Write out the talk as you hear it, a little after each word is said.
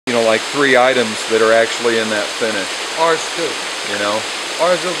like 3 items that are actually in that finish. Ours too. You know?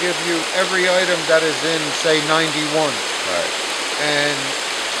 Ours will give you every item that is in, say, 91. Right. And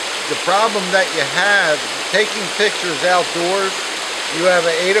the problem that you have, taking pictures outdoors, you have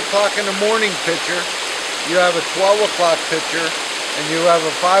an 8 o'clock in the morning picture, you have a 12 o'clock picture, and you have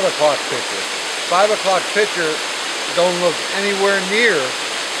a 5 o'clock picture. 5 o'clock picture don't look anywhere near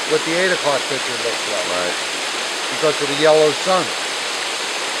what the 8 o'clock picture looks like. Right. Because of the yellow sun.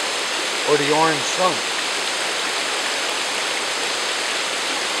 Or the orange sun.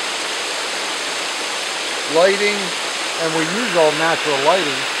 Lighting, and we use all natural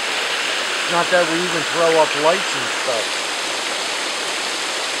lighting. It's not that we even throw up lights and stuff.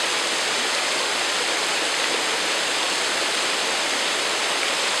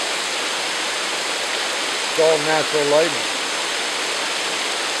 It's all natural lighting.